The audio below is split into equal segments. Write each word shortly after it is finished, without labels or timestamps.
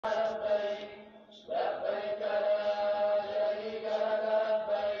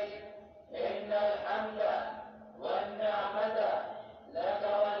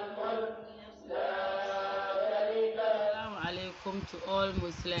to all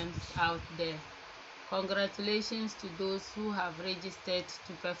Muslims out there. Congratulations to those who have registered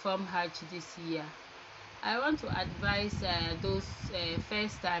to perform Hajj this year. I want to advise those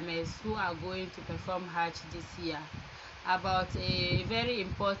first-timers who are going to perform Hajj this year about a very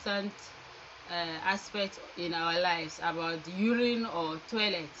important aspect in our lives, about urine or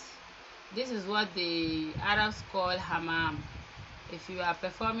toilet. This is what the Arabs call hammam. If you are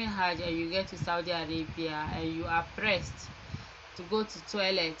performing Hajj and you get to Saudi Arabia and you are pressed to go to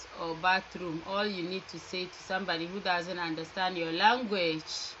toilet or bathroom, all you need to say to somebody who doesn't understand your language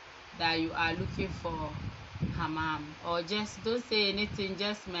that you are looking for hammam, or just don't say anything,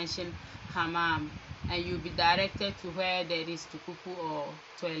 just mention hammam and you'll be directed to where there is tukuku or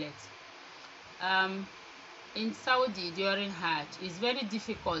toilet. In Saudi during Hajj, it's very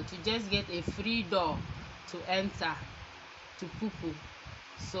difficult to just get a free door to enter to pupu.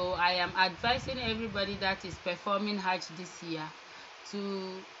 So I am advising everybody that is performing Hajj this year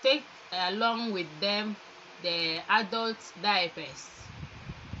to take along with them the adult diapers.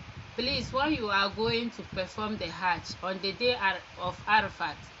 Please, when you are going to perform the Hajj on the day of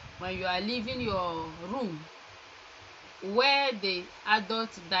Arafat, when you are leaving your room, wear the adult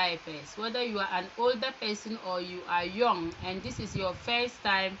diapers. Whether you are an older person or you are young and this is your first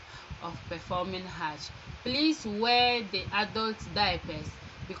time of performing Hajj, please wear the adult diapers,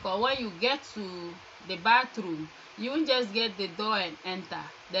 because when you get to the bathroom, you won't just get the door and enter.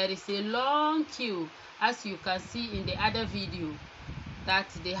 There is a long queue, as you can see in the other video, that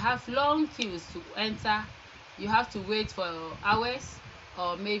they have long queues to enter. You have to wait for hours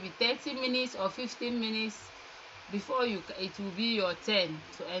or maybe 30 minutes or 15 minutes before it will be your turn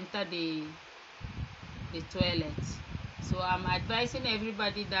to enter the toilet. So I'm advising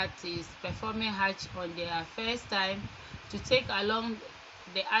everybody that is performing Hajj on their first time to take along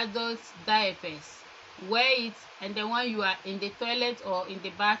the adult diapers, wear it, and then when you are in the toilet or in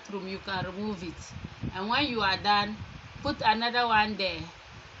the bathroom, you can remove it, and when you are done, put another one there,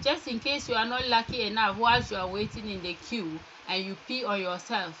 just in case you are not lucky enough whilst you are waiting in the queue and you pee on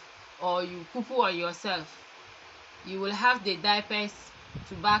yourself or you poo-poo on yourself. You will have the diapers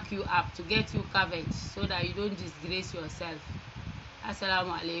to back you up, to get you covered, so that you don't disgrace yourself.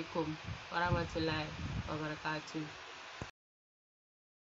 Assalamu alaikum warahmatullahi wabarakatuh.